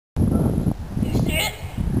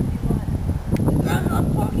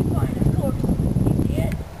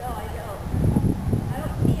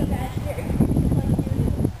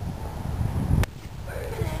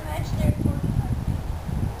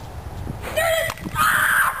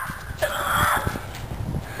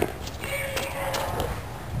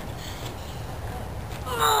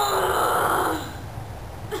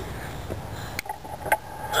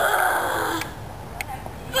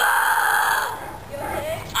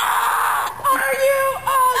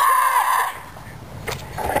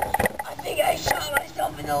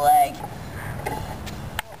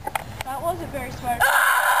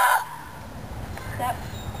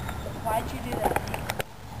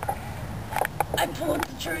pulled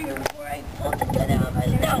the trigger before I pulled the gun out of my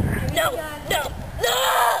mouth. No! No!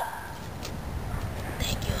 No!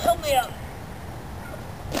 Thank you. Help me up.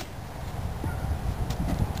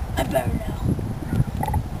 I'm better now.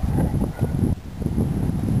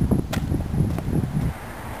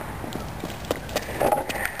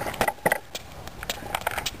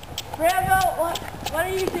 Rambo, what are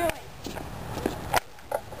you doing?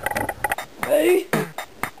 Ready?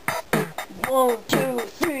 1, 2,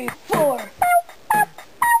 3, 4.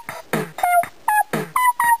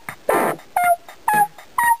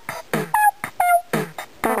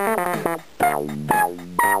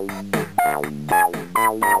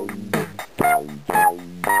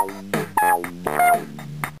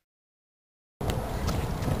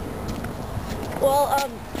 Well,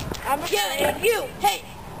 I'm Yeah, you! Hey!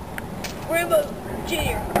 Rambo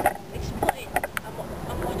Jr. Explain.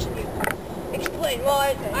 I'm watching you. Explain.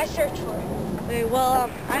 Well, I searched for it. Okay, well,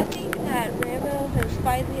 I think that Rambo has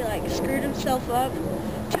finally, screwed himself up.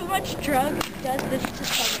 Too much drug does this to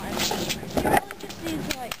someone. He really just needs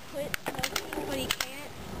to, quit smoking, but he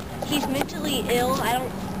can't. He's mentally ill. I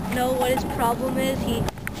don't know what his problem is. He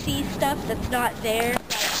sees stuff that's not there,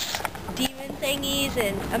 like demon thingies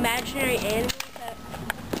and imaginary animals,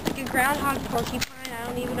 like a groundhog porcupine. I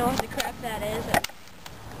don't even know what the crap that is.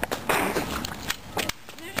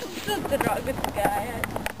 There's something wrong with the guy.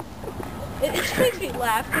 It just makes me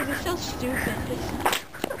laugh because he's so stupid.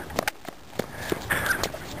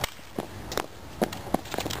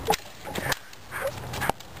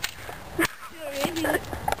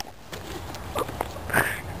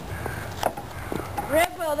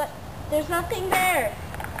 Rambo, there's nothing there.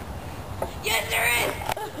 Yes, there is!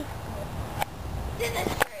 It's in this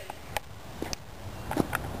tree.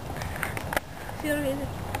 See what I mean?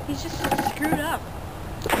 He's just screwed up.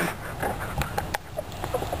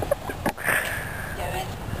 Damn it.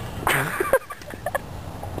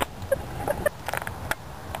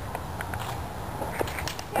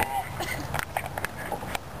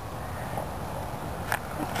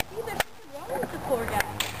 See, there's something wrong with the poor guy.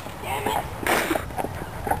 Damn it.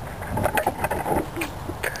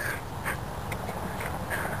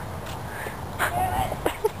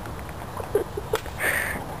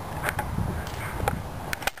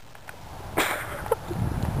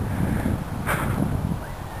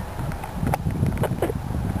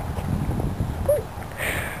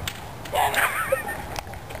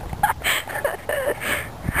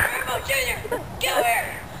 Get here!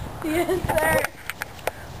 Yes, sir.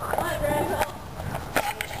 What, Rambo?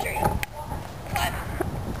 Climb the tree. Climb.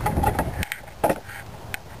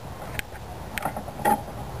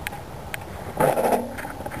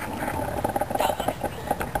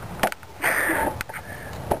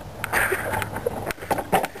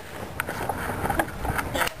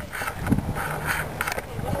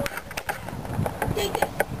 Take this.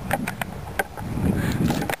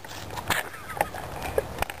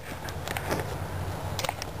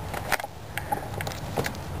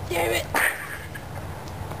 Damn it!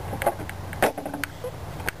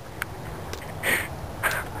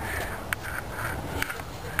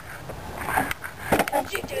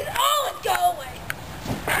 How'd you do that? Oh, let's go away!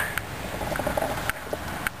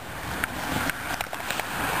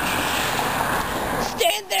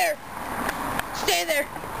 Stand there! Stay there!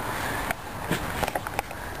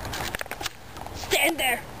 Stand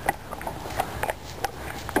there!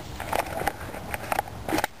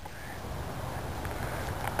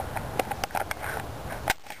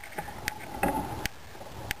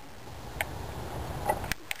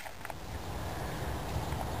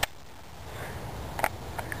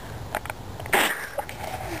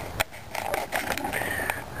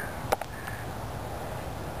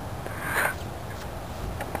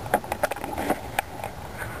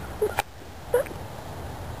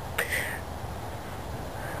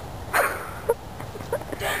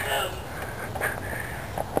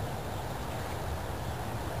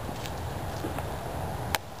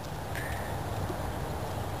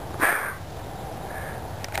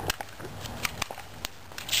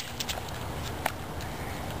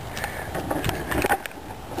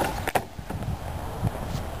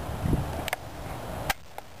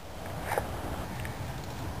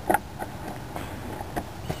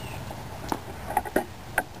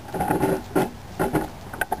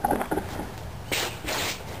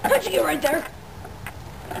 How'd you get right there?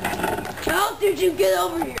 How did you get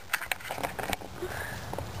over here?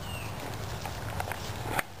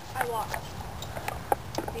 I walked.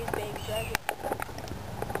 These babies right here.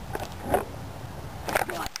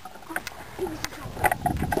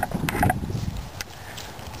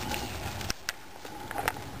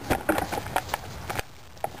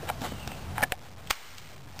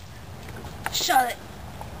 Shut it.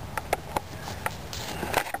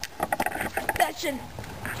 That should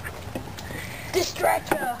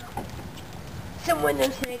distract some window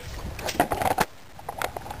snakes.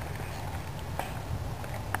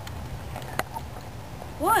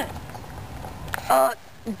 What?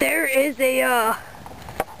 There is there's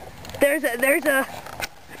a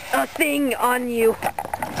thing on you.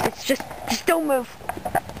 It's just don't move.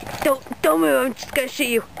 Don't move. I'm just gonna shoot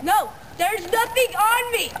you. No, there's nothing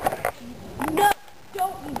on me. No,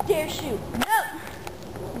 don't you dare shoot. No.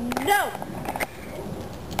 No.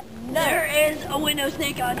 No. There is a window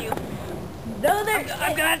snake on you. No, there's.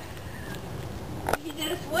 I'm gonna. You can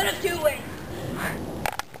just one of two ways. I'd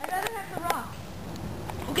rather have the rock.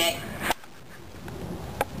 Okay.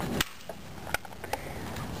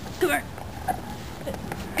 Come here.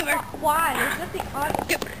 Come here. Why? There's nothing on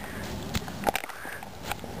me.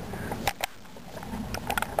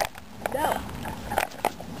 No.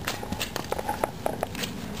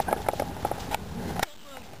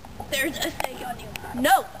 There's a snake on you.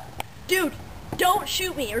 No. Dude, don't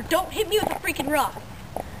shoot me or don't hit me with a freaking rock.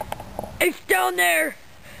 It's down there.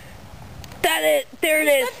 There it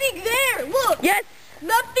is. Nothing there. Look. Yes.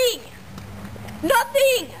 Nothing.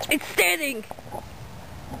 Nothing. It's standing.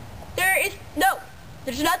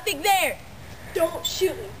 There's nothing there. Don't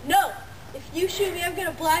shoot me. No. If you shoot me, I'm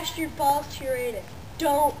gonna blast your balls to your anus.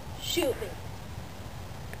 Don't shoot me.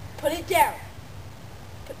 Put it down.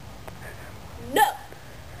 No.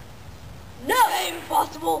 No. Is that even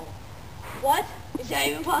possible? What? Is that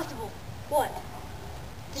even possible? What?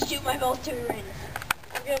 To shoot my balls to your anus.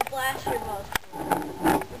 I'm gonna blast your balls.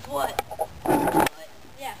 With what?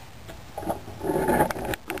 Yeah.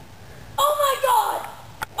 Oh my god!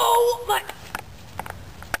 Oh my...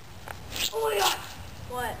 Oh my god!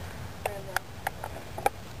 What?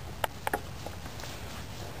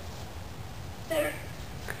 There's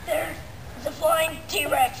a flying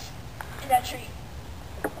T-Rex in that tree.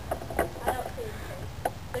 I don't see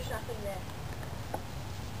anything. There's nothing there.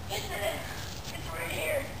 Yes, it is. It's right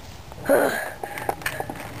here.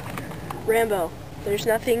 Rambo, there's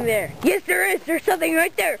nothing there. Yes, there is. There's something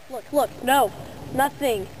right there. Look, no,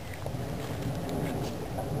 nothing.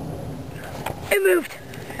 It moved.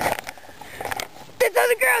 It's on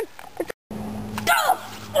the ground.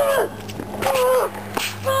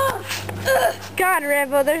 God,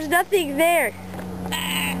 Rambo, there's nothing there.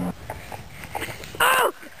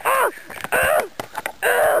 Oh!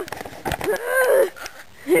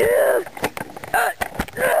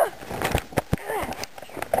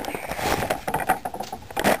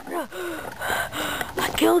 I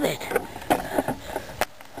killed it.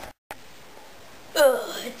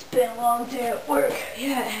 It's been a long day at work.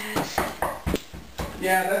 Yeah, it has.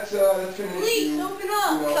 Yeah, that's been an Please, issue. open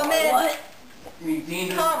up. You know, Come in. What? I mean, Dean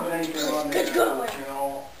didn't Come. put anything on there, Let's go. you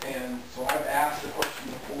know, and so I've asked the question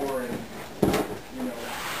before, and, you know,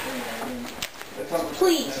 anyway, I mean, that's something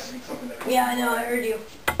Please. that has to be something that... Yeah, I know. I heard you.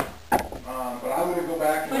 But I'm going to go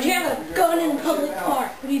back... But you have a gun in the public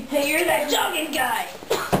park. What do you think? You're that jogging guy.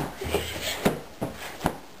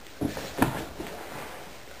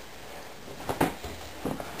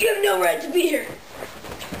 You have no right to be here.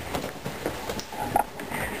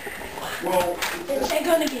 Well, Is that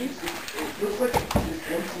gun again? it looks like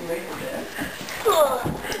it's empty right there.